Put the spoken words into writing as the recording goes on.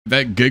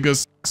That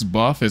Giga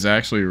buff is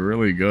actually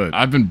really good.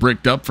 I've been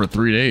bricked up for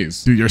 3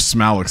 days. Dude, your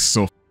smile looks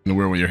so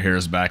weird when your hair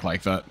is back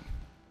like that.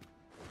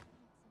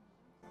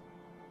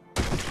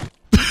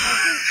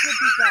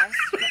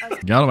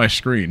 Get out of my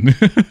screen.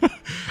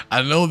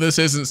 I know this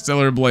isn't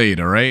Stellar Blade,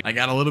 alright? I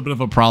got a little bit of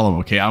a problem,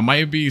 okay? I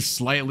might be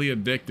slightly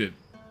addicted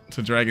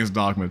to Dragon's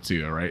Dogma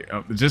 2, alright?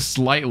 Just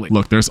slightly.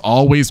 Look, there's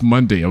always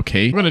Monday,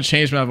 okay? I'm gonna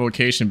change my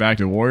vocation back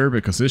to Warrior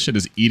because this shit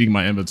is eating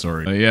my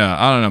inventory. Yeah,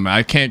 I don't know, man.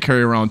 I can't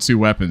carry around 2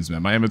 weapons,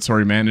 man. My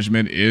inventory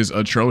management is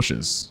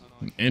atrocious.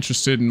 I'm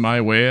interested in my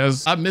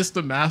wares. I missed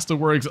the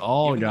Masterworks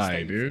all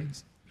guy, dude.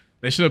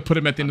 They should have put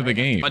him at the end of the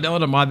game. I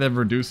downloaded a mod that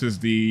reduces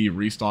the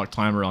restock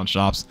timer on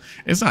shops.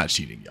 It's not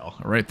cheating, y'all,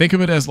 alright? Think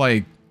of it as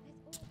like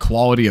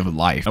quality of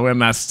life. That way I'm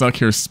not stuck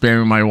here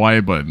spamming my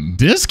Y button.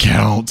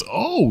 Discount?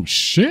 Oh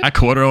shit. I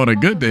caught her on a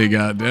good day,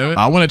 goddammit.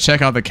 I want to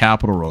check out the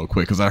Capitol real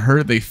quick because I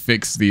heard they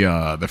fixed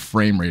the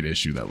frame rate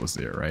issue that was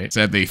there, right?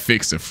 Said they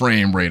fixed the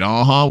frame rate.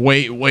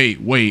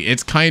 Wait.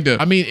 It's kind of,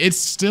 I mean, it's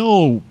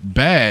still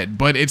bad,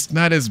 but it's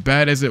not as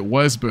bad as it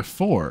was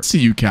before. See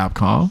you,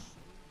 Capcom.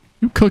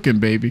 You cooking,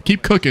 baby.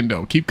 Keep cooking,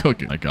 though. Keep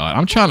cooking. My God,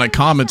 I'm trying to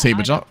commentate,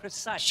 but y'all...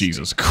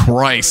 Jesus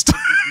Christ.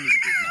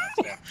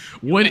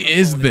 What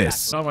is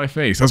this? On my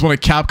face. That's one of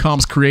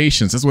Capcom's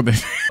creations. That's what they...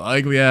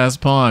 Ugly ass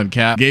pawn,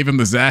 Cap. Gave him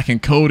the Zack and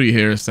Cody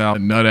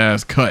hairstyle. Nut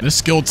ass cut. This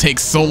skill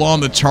takes so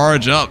long to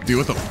charge up, dude.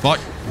 What the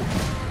fuck?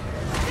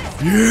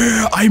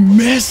 Yeah, I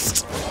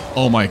missed.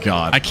 Oh my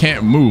God. I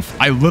can't move.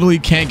 I literally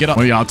can't get up.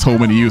 One of y'all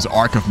told me to use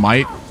Arc of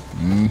Might.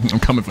 I'm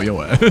coming for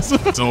your ass.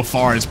 So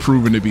far, it's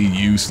proven to be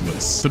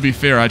useless. To be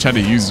fair, I tried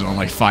to use it on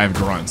like 5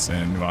 grunts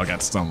and well, I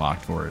got stun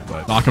locked for it,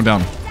 but knock him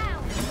down.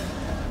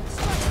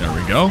 There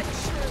we go.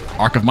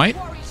 Arc of Might.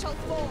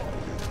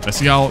 Let's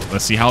see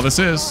how this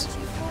is.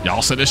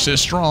 Y'all said this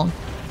shit's strong.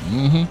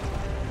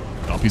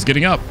 Oh, he's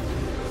getting up.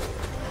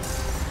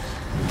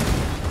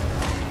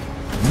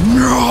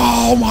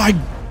 No, my.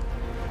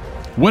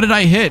 What did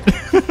I hit?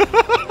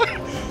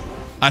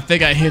 I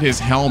think I hit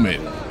his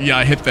helmet. Yeah,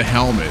 I hit the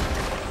helmet.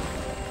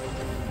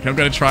 I'm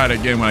gonna try it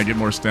again when I get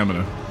more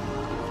stamina.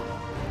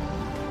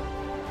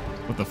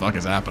 What the fuck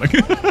is happening?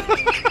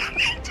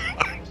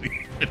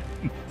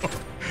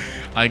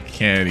 I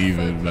can't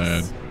even,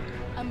 man.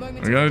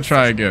 We're gonna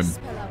try again.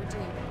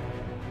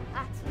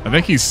 I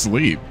think he's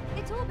asleep.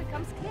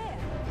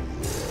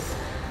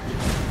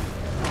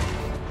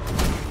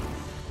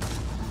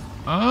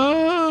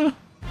 I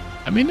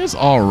mean, it's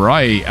all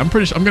right. I'm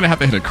pretty sure I'm gonna have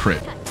to hit a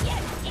crit.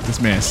 This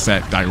man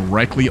sat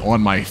directly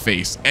on my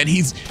face, and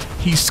he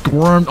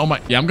squirmed on my.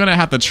 Yeah, I'm gonna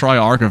have to try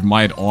Arc of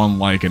Might on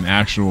like an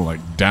actual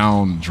like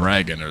down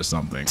dragon or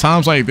something.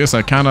 Times like this,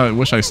 I kind of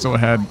wish I still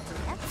had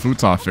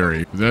Futa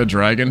Fairy. Is there a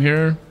dragon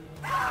here?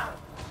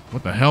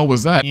 What the hell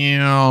was that?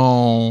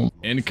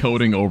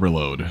 Encoding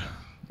overload.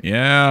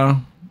 Yeah,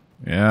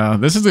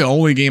 this is the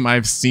only game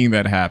I've seen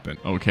that happen.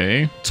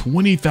 Okay.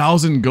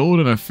 20,000 gold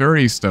and a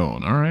fairy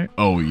stone. All right.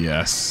 Oh,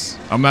 yes.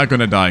 I'm not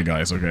going to die,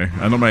 guys, okay?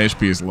 I know my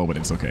HP is low, but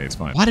it's okay. It's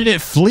fine. Why did it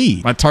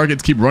flee? My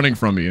targets keep running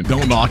from me.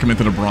 Don't knock him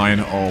into the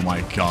brine. Oh,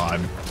 my God.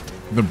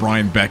 The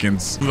brine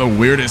beckons. The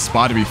weirdest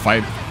spot to be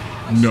fighting.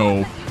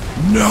 No.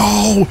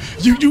 No!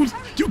 You...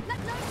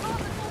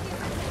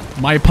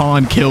 My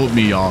pawn killed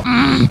me, y'all.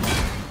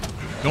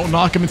 Don't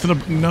knock him into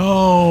the...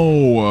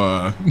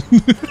 No!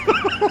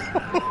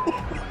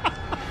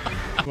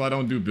 I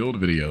don't do build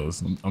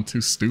videos. I'm too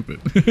stupid.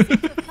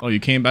 Oh, you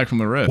came back from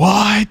the red.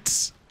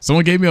 What?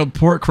 Someone gave me a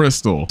port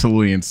crystal.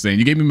 Totally insane.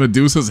 You gave me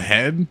Medusa's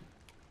head?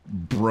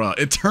 Bruh.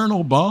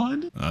 Eternal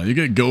bond? You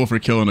get gold for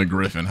killing a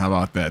griffin. How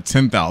about that?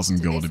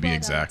 10,000 gold to be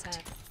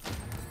exact.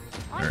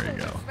 There you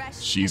go.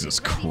 Jesus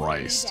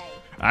Christ.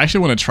 I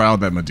actually want to try out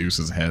that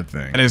Medusa's head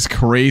thing. That is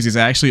crazy. It's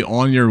actually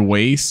on your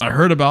waist. I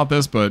heard about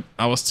this, but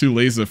I was too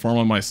lazy to farm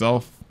on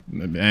myself.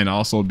 And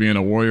also being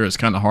a warrior is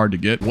kind of hard to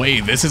get.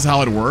 Wait, this is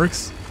how it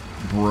works?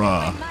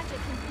 Bruh.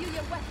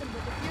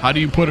 How do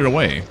you put it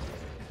away?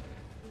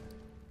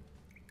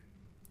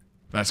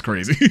 That's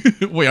crazy.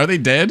 Wait, are they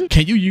dead?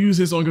 Can you use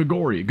this on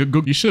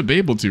Gogori? You should be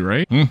able to,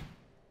 right?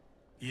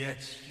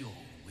 Yet your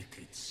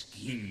wicked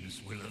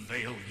schemes will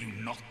avail you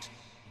not.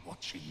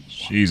 Watching.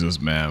 Jesus,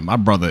 man. My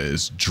brother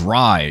is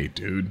dry,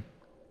 dude.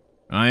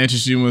 I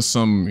interest you with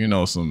some, you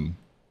know, some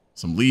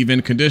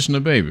leave-in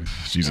conditioner, baby.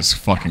 Jesus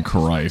fucking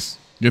Christ.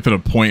 Get to the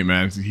point,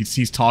 man.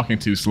 He's talking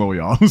too slow,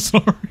 y'all. I'm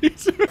sorry.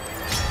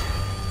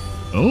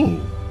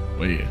 Oh,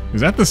 wait.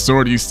 Is that the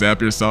sword you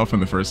stab yourself in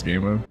the first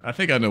game of? I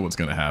think I know what's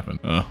gonna happen.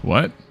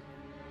 What?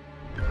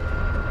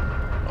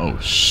 Oh,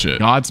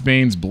 shit.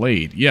 Godsbane's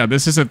blade. Yeah,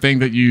 this is a thing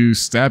that you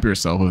stab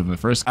yourself with in the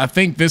first. I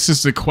think this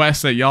is the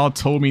quest that y'all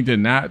told me to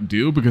not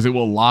do because it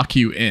will lock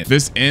you in.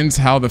 This ends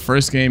how the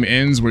first game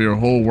ends, where your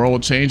whole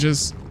world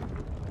changes.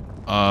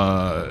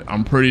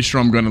 I'm pretty sure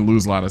I'm gonna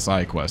lose a lot of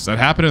side quests. That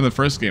happened in the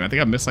first game. I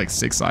think I missed like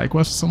 6 side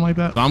quests or something like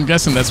that. So I'm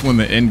guessing that's when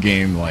the end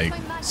game like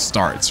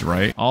starts,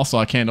 right? Also,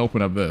 I can't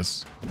open up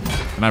this.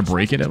 Can I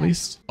break it at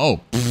least?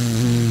 Oh.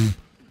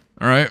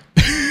 All right.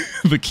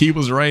 The key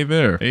was right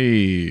there.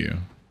 Hey,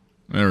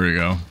 there we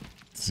go.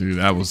 Dude,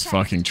 that was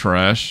fucking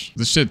trash.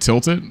 This shit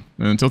tilted?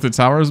 And Tilted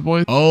Towers,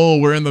 boys? Oh,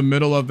 we're in the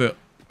middle of the...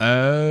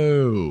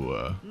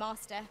 Oh.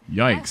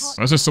 Yikes.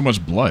 Why is there so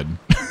much blood?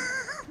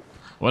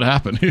 What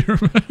happened here,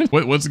 man?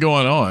 What's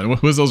going on?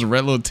 What was those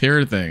red little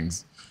tear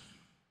things?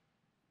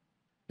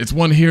 It's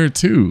one here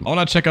too. I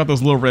want to check out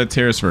those little red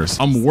tears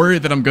first. I'm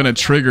worried that I'm going to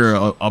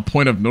trigger a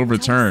point of no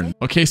return.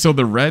 Okay, so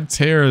the red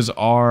tears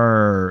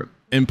are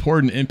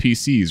important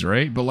NPCs,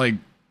 right? But like,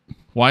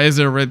 why is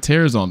there red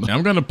tears on them?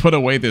 I'm going to put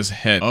away this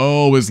head.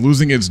 Oh, it's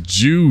losing its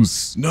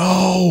juice.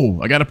 No,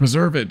 I got to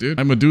preserve it, dude.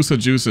 My Medusa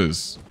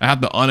juices. I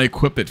have to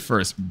unequip it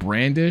first.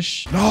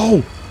 Brandish?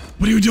 No.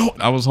 What are you doing?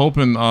 I was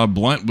hoping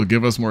Blunt would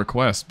give us more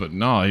quests, but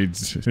no,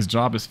 his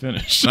job is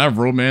finished. I have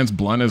Romance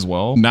Blunt as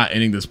well. I'm not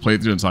ending this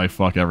playthrough until I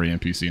fuck every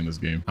NPC in this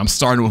game. I'm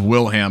starting with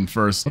Wilhelm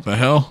first. What the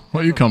hell?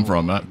 Where you come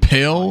from, Matt?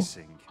 Pale?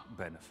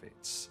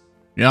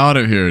 Get out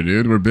of here,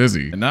 dude. We're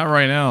busy. And not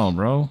right now,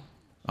 bro.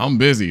 I'm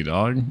busy,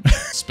 dog.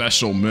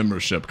 Special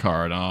membership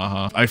card,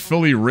 I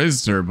fully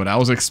rizzed her, but I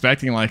was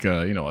expecting like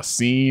a, you know, a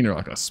scene or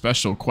like a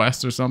special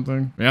quest or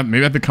something. Maybe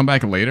I have to come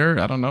back later.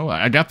 I don't know.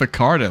 I got the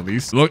card at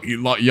least. Look,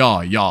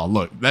 y'all,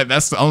 look.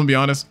 That's I'm gonna be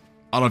honest.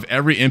 Out of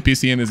every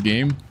NPC in this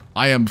game,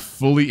 I am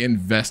fully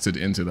invested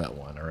into that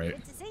one, all right?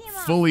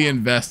 Fully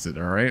invested,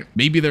 all right?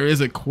 Maybe there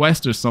is a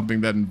quest or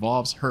something that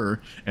involves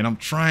her, and I'm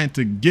trying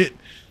to get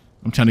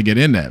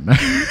in that, man.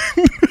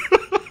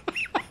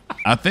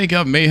 I think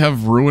I may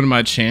have ruined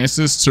my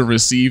chances to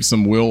receive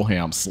some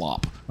Wilhelm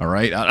slop. All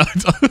right.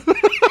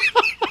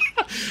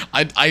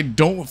 I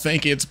don't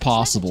think it's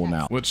possible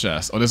now. What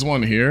chest? Oh, there's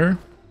one here.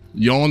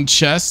 Yon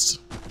chest.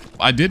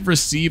 I did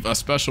receive a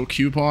special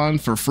coupon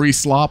for free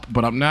slop,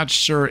 but I'm not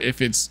sure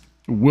if it's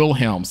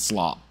Wilhelm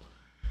slop.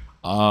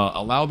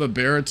 Allow the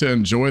bearer to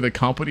enjoy the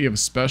company of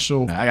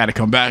special. I gotta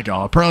come back,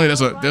 y'all. Apparently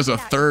there's a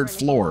third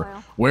floor.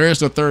 Where is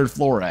the third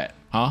floor at?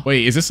 Huh?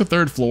 Wait, is this the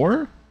third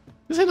floor?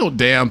 This ain't no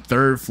damn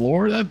third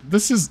floor.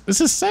 This is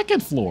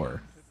second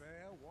floor.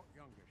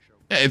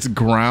 Yeah, it's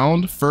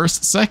ground,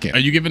 first, second. Are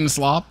you giving the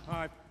slop?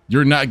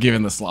 You're not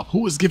giving the slop.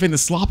 Who is giving the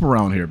slop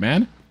around here,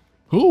 man?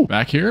 Who?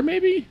 Back here,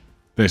 maybe?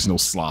 There's no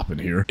slop in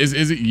here. Is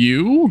it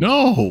you?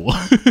 No.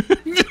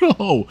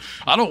 No.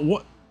 I don't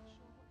want.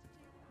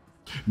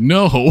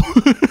 No.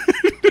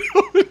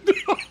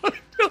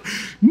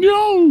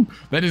 No,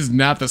 that is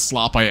not the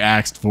slop I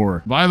asked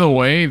for. By the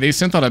way, they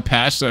sent out a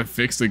patch that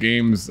fixed the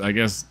game's, I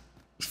guess,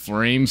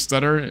 frame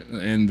stutter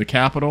in the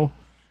capital.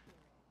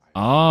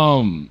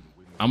 I'm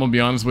gonna be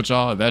honest with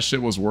y'all, that shit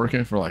was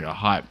working for like a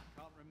hot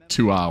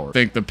 2 hours. I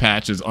think the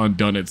patch has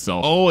undone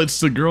itself. Oh, it's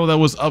the girl that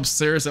was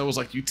upstairs that was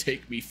like, you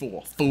take me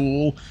for a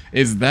fool.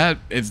 It's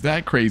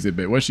that crazy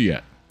bit. Where's she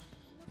at?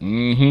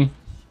 I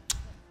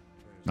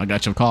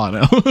got your car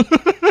now.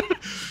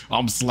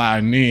 I'm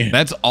sliding in.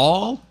 That's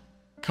all?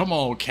 Come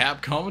on,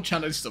 Capcom. I'm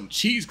trying to do some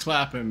cheese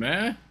clapping,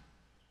 man.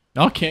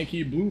 Y'all can't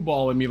keep blue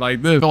balling me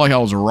like this. I feel like I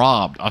was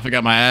robbed. I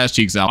forgot my ass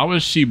cheeks out. Why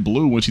was she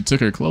blue when she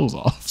took her clothes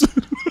off?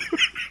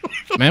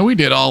 Man, we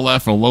did all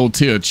that for low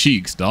tier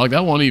cheeks, dog.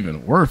 That wasn't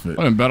even worth it.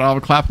 I'm better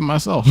off clapping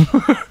myself.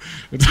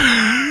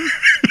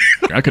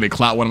 I could have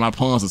clapped one of my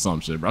pawns or some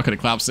shit, bro. I could have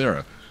clapped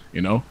Sarah,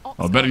 you know?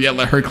 Or better yet,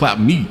 let her clap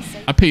me.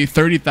 I paid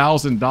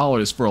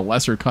 $30,000 for a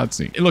lesser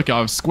cutscene. Hey, look,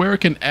 y'all, if Square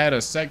can add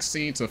a sex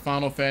scene to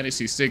Final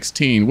Fantasy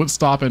 16, what's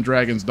stopping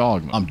Dragon's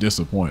Dogma? I'm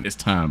disappointed. It's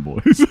time,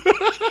 boys.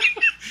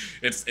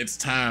 It's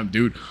time,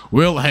 dude.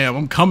 Wilhelm,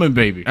 I'm coming,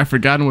 baby. I've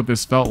forgotten what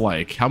this felt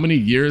like. How many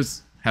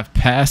years have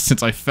passed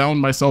since I found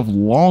myself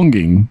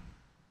longing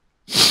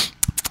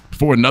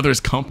for another's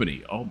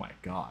company? Oh my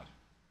God.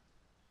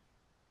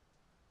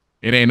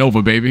 It ain't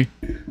over, baby.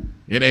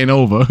 It ain't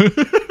over.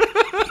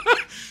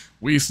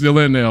 We still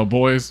in there,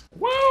 boys.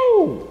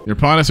 Woo! Your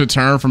opponent's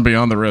returned from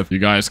beyond the rift. You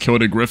guys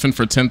killed a griffin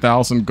for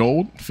 10,000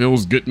 gold.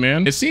 Feels good,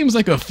 man. It seems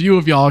like a few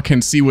of y'all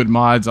can see what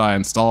mods I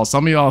installed.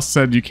 Some of y'all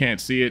said you can't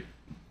see it.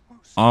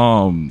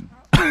 You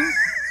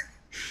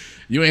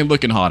ain't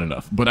looking hard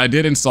enough, but I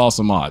did install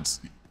some mods.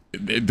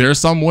 They're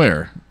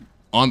somewhere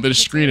on the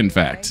screen, in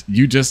fact.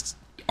 You just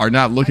are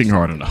not looking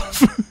hard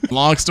enough.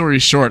 Long story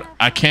short,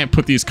 I can't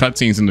put these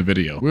cutscenes in the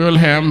video.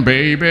 Wilhelm,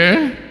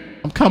 baby.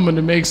 I'm coming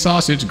to make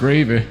sausage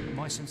gravy.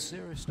 My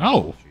sincerest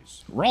Oh,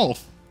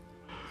 Rolf.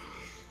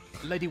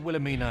 Lady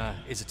Wilhelmina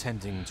is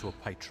attending to a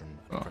patron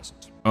at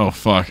present. Oh,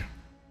 fuck.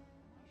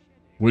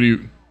 What do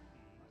you...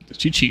 Is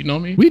she cheating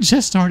on me? We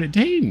just started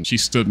dating. She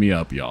stood me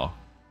up, y'all.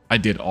 I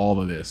did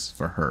all of this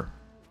for her.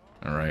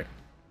 All right.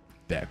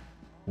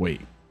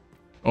 Wait.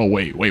 Oh,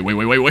 wait.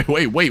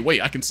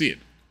 I can see it.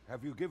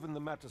 Have you given the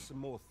matter some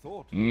more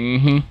thought?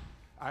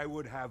 I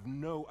would have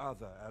no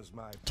other as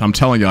my... I'm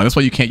telling y'all, that's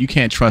why you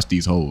can't trust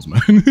these hoes, man.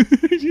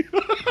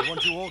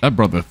 That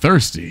brother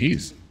thirsty.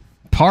 He's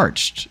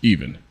parched,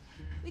 even.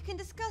 We can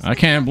discuss I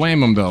can't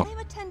blame him, though. I'm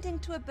attending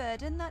to a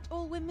burden that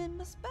all women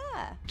must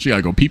bear. She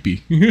gotta go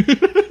pee-pee.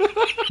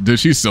 Dude,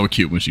 she's so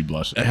cute when she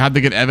blushed. I had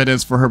to get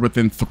evidence for her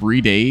within 3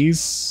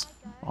 days.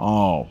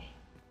 Oh.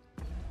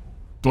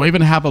 Do I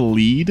even have a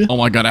lead? Oh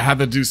my god, I have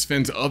to do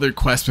Sven's other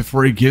quest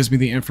before he gives me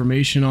the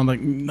information on,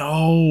 like,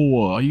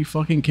 no, are you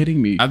fucking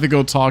kidding me? I have to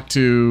go talk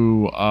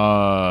to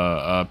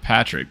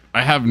Patrick.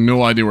 I have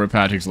no idea where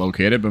Patrick's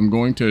located, but I'm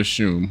going to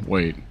assume,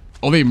 wait.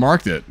 Oh, they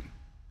marked it.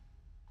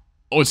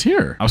 Oh, it's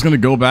here. I was gonna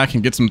go back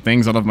and get some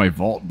things out of my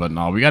vault, but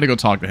no, we gotta go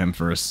talk to him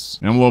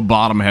first. I'm a little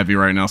bottom heavy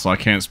right now, so I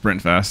can't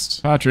sprint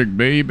fast. Patrick,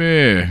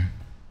 baby. I'm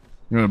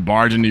gonna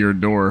barge into your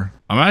door.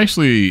 It's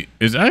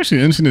actually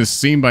interesting to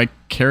see my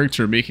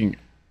character making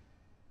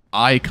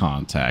eye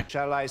contact.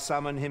 Shall I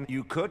summon him?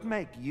 You could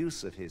make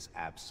use of his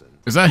absence.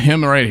 Is that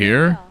him right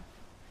here?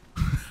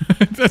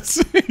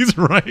 He's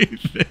right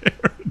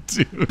there,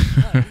 dude.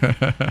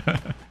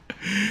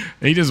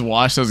 He just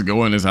watched us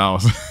go in his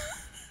house.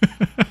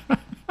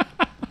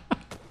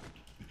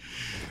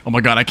 Oh my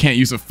god, I can't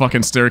use a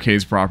fucking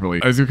staircase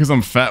properly. It's because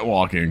I'm fat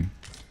walking.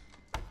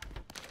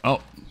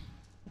 Oh.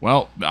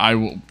 Well, I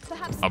will...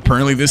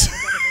 Apparently this...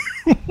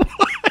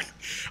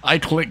 I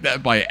clicked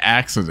that by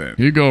accident.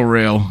 Here you go,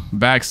 Rail.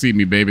 Backseat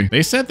me, baby.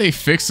 They said they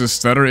fixed the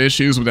stutter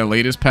issues with that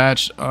latest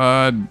patch.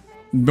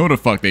 No the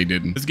fuck they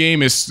didn't. This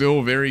game is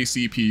still very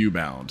CPU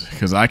bound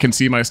because I can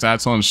see my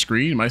stats on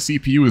screen. My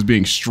CPU is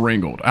being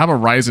strangled. I have a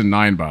Ryzen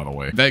 9, by the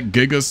way. That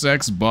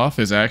Gigasex buff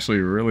is actually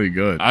really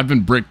good. I've been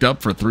bricked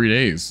up for 3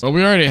 days. Well,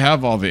 we already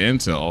have all the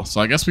intel,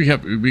 so I guess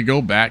we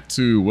go back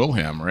to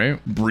Wilhelm,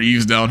 right?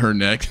 Breathes down her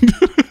neck.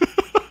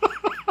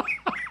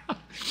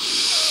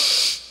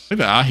 Look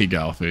at the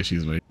Ahigal fish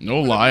he's making. No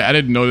lie, I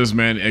didn't know this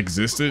man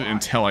existed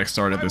until I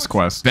started this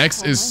quest.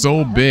 Vex is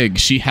so big,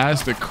 she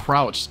has to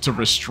crouch to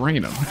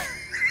restrain him.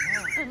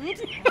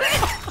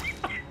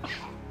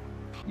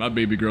 My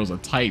baby girl's a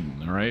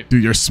titan, alright?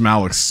 Dude, your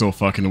smile looks so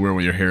fucking weird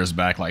when your hair is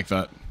back like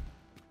that.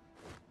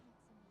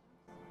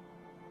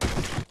 I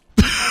think it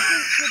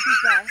would be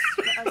best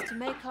for us to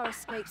make our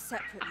escape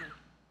separately.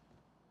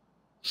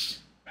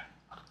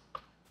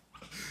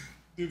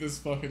 Dude, this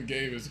fucking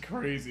game is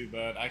crazy,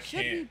 man. I can't.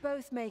 Should we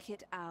both make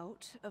it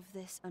out of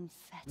this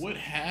unfettered? What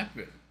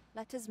happened?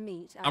 Let us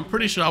meet. I'm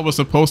pretty sure I was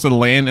supposed to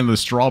land in the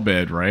straw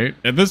bed, right?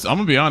 And this, I'm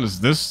gonna be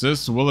honest,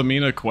 this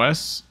Wilhelmina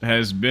quest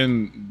has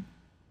been,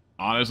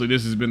 honestly,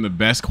 this has been the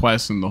best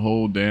quest in the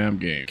whole damn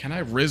game. Can I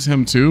riz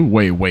him too?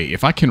 Wait,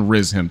 if I can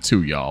riz him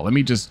too, y'all, let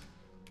me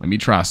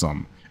try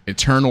something.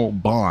 Eternal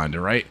bond,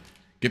 right?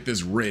 Get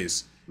this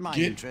riz. My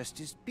interest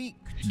is piqued.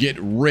 Get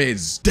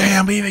riz.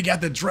 Damn, we even got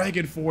the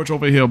Dragon Forge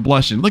over here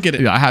blushing. Look at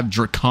it. I have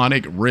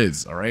draconic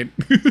riz, all right?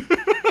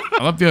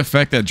 I love the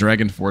effect that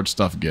Dragon Forge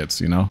stuff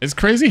gets, you know? It's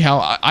crazy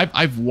how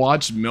I've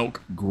watched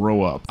Milk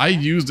grow up. I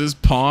used this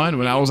pawn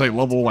when I was like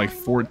level like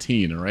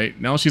 14, all right?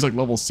 Now she's like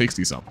level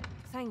 60 something.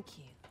 Thank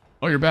you.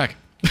 Oh, you're back.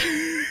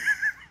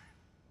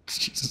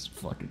 Jesus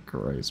fucking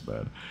Christ,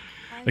 man.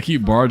 I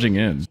keep barging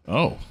in.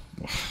 Oh.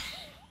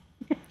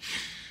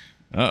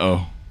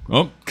 Uh-oh.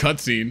 Oh,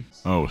 cutscene.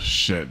 Oh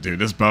shit, dude.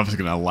 This buff is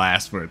gonna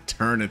last for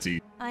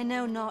eternity. I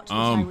know not what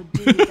I would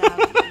do without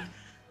you.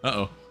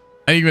 Uh-oh.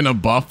 Ain't even a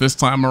buff this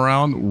time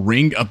around.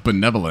 Ring of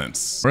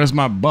Benevolence. Where's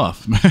my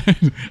buff,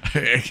 man?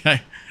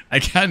 I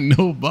got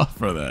no buff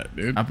for that,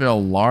 dude. I feel a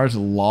large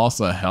loss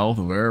of health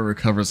where it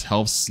recovers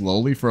health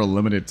slowly for a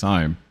limited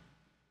time.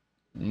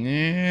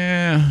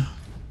 Yeah.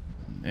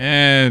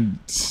 I'm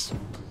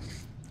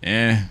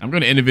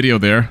gonna end the video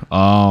there.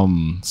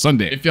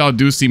 Sunday. If y'all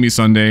do see me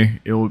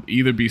Sunday, it'll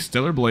either be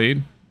Stellar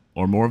Blade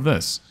or more of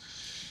this.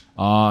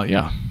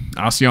 Yeah.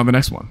 I'll see you on the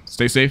next one.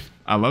 Stay safe.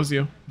 I loves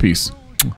you. Peace.